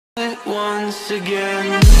Once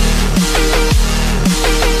again.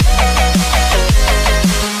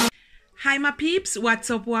 Hi my peeps,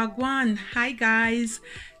 what's up, wagwan? Hi guys.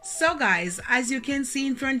 So guys, as you can see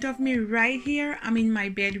in front of me right here, I'm in my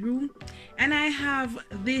bedroom and I have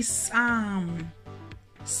this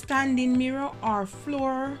standing mirror or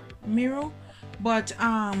floor mirror, but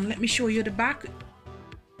let me show you the back.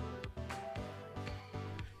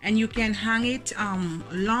 And you can hang it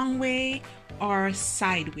long way or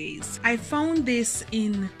sideways. I found this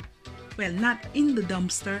in, well, not in the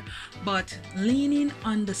dumpster, but leaning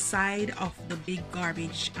on the side of the big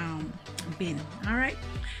garbage bin. All right,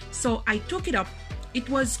 so I took it up. It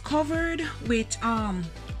was covered with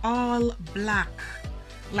all black,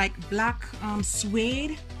 like black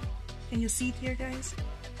suede. Can you see it here, guys?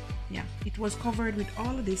 Yeah, it was covered with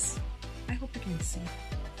all of this. I hope you can see.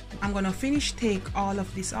 I'm gonna finish take all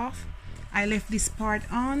of this off. I left this part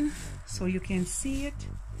on so you can see it.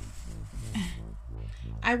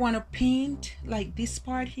 I want to paint like this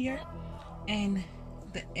part here and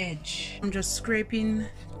the edge. I'm just scraping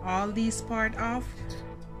all these part off.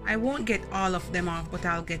 I won't get all of them off, but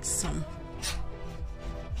I'll get some.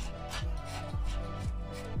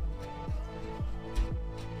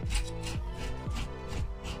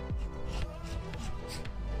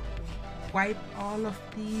 Wipe all of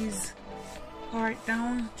these part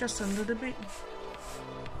down just a little bit.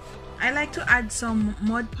 I like to add some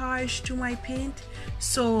mud polish to my paint,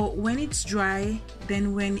 so when it's dry,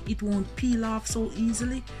 then when it won't peel off so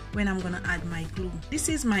easily when I'm gonna add my glue. This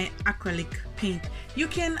is my acrylic paint. You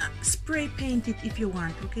can spray paint it if you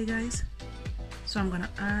want, okay guys? So I'm gonna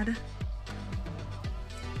add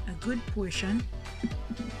a good portion.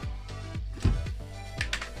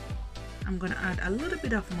 I'm gonna add a little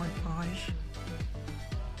bit of mud polish.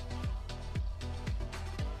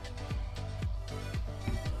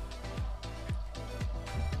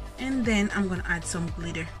 And then I'm gonna add some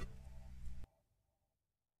glitter.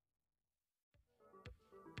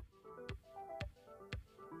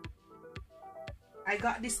 I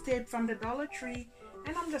got this tape from the Dollar Tree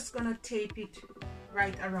and I'm just gonna tape it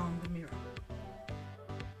right around the mirror.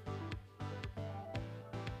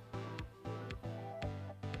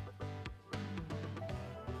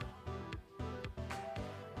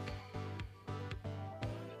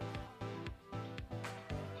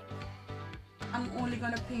 I'm only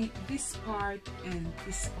gonna paint this part and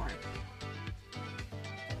this part.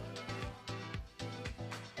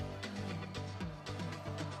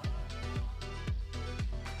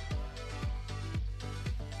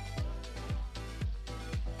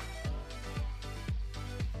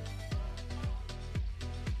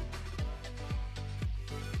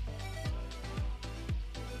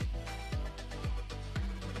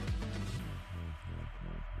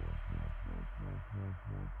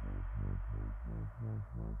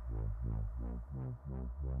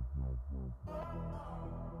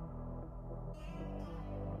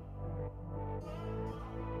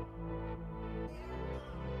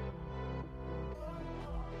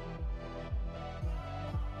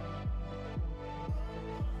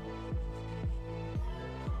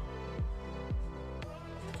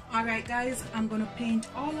 Alright guys, I'm gonna paint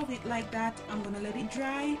all of it like that. I'm gonna let it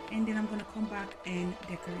dry and then I'm gonna come back and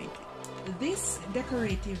decorate it. This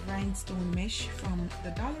decorative rhinestone mesh from the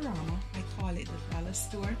Dollarama, I call it the dollar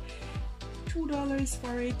store, $2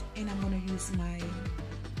 for it, and I'm gonna use my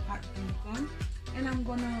hot glue gun and I'm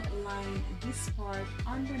gonna line this part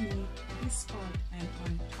underneath this part and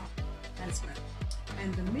on top as well.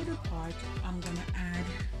 And the middle part, I'm gonna add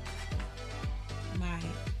my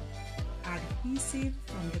adhesive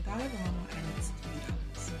from the Dollarama and it's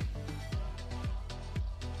 $3.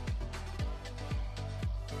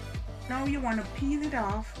 Now you want to peel it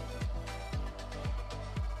off.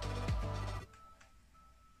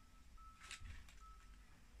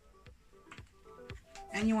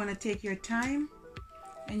 And you want to take your time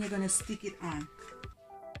and you're going to stick it on.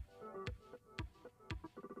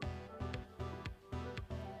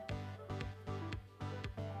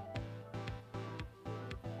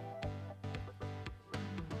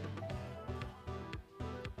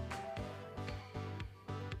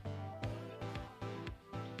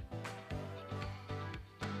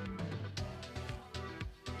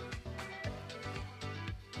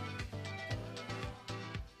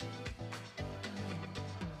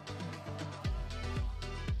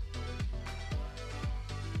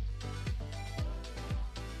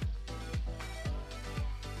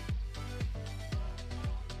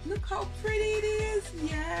 Look how pretty it is.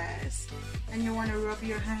 Yes. And you want to rub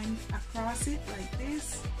your hand across it like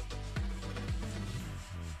this.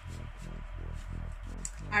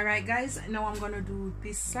 Alright guys, now I'm gonna do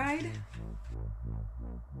this side.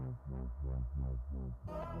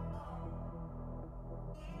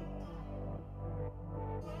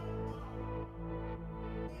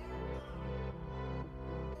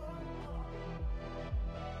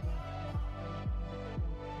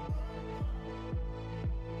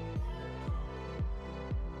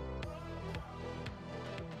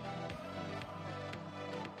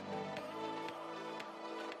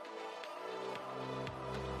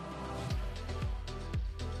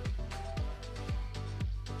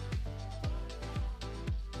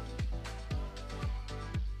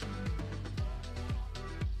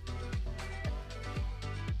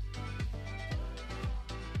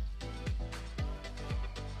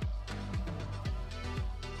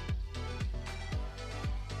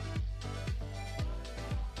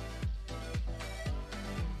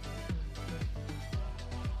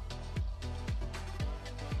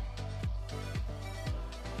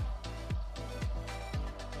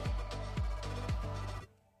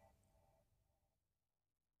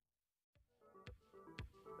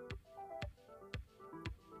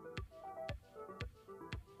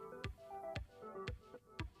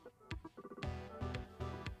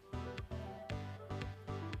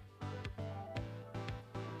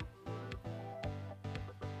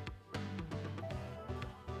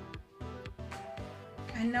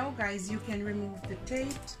 And now guys, you can remove the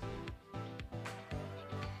tape.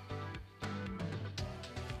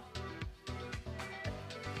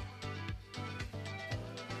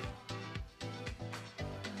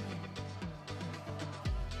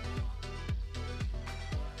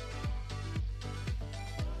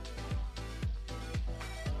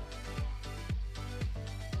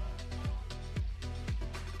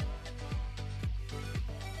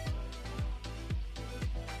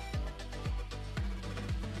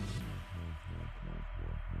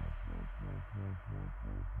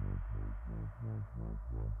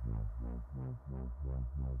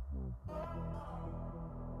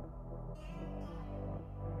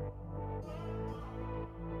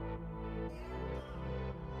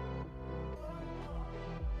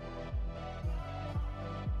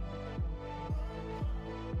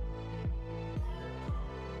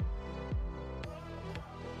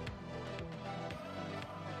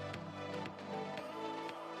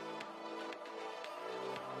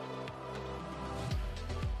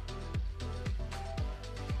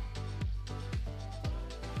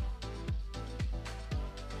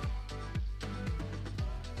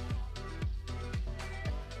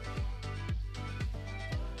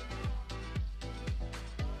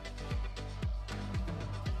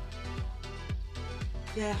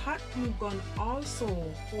 The hot glue gun also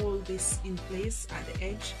hold this in place at the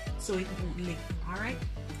edge so it won't leak. Alright,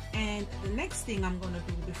 and the next thing I'm gonna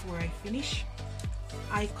do before I finish,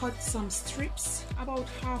 I cut some strips about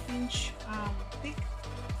 1/2 inch thick,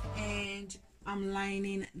 and I'm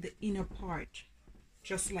lining the inner part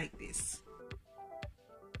just like this.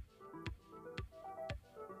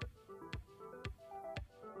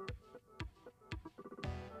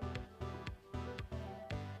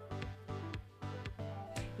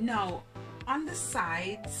 Now on the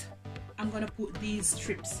sides I'm gonna put these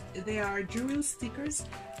strips. They are jewel stickers.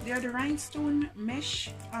 They are the rhinestone mesh,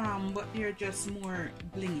 but they're just more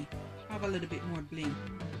blingy, have a little bit more bling.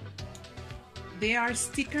 They are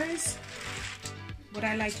stickers, but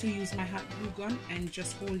I like to use my hot glue gun and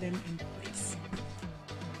just hold them in place.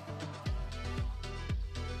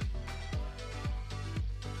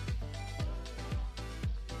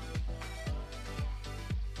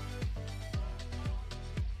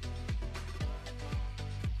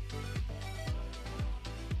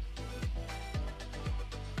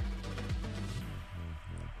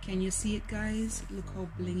 Can you see it guys? Look how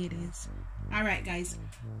bling it is. Alright guys,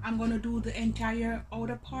 I'm gonna do the entire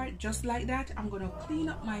outer part just like that. I'm gonna clean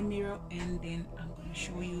up my mirror and then I'm gonna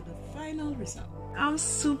show you the final result. I'm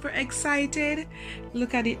super excited.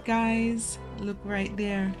 Look at it guys. Look right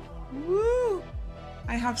there. Woo!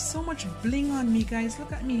 I have so much bling on me guys.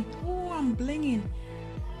 Look at me. Oh, I'm blinging.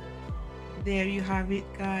 There you have it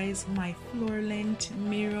guys, my floor length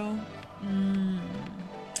mirror.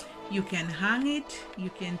 You can hang it, you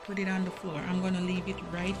can put it on the floor. I'm gonna leave it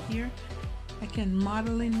right here. I can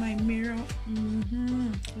model in my mirror.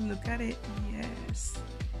 Look at it. Yes,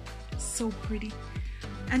 so pretty.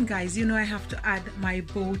 And guys, you know I have to add my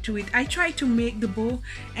bow to it. I try to make the bow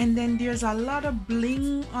and then there's a lot of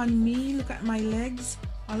bling on me. Look at my legs,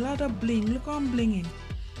 a lot of bling. Look how I'm blinging.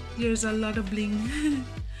 There's a lot of bling.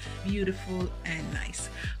 Beautiful and nice.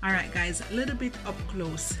 All right guys, a little bit up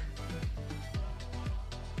close.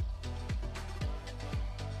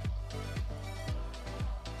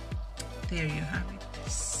 There you have it.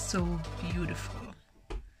 So beautiful.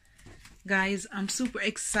 Guys, I'm super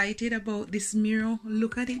excited about this mirror.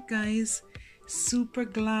 Look at it, guys. Super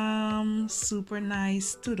glam, super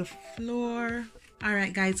nice to the floor. All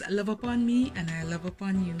right, guys, love upon me and I love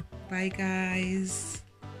upon you. Bye, guys.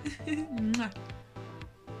 Mwah.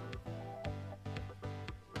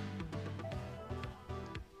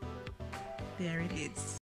 There it is.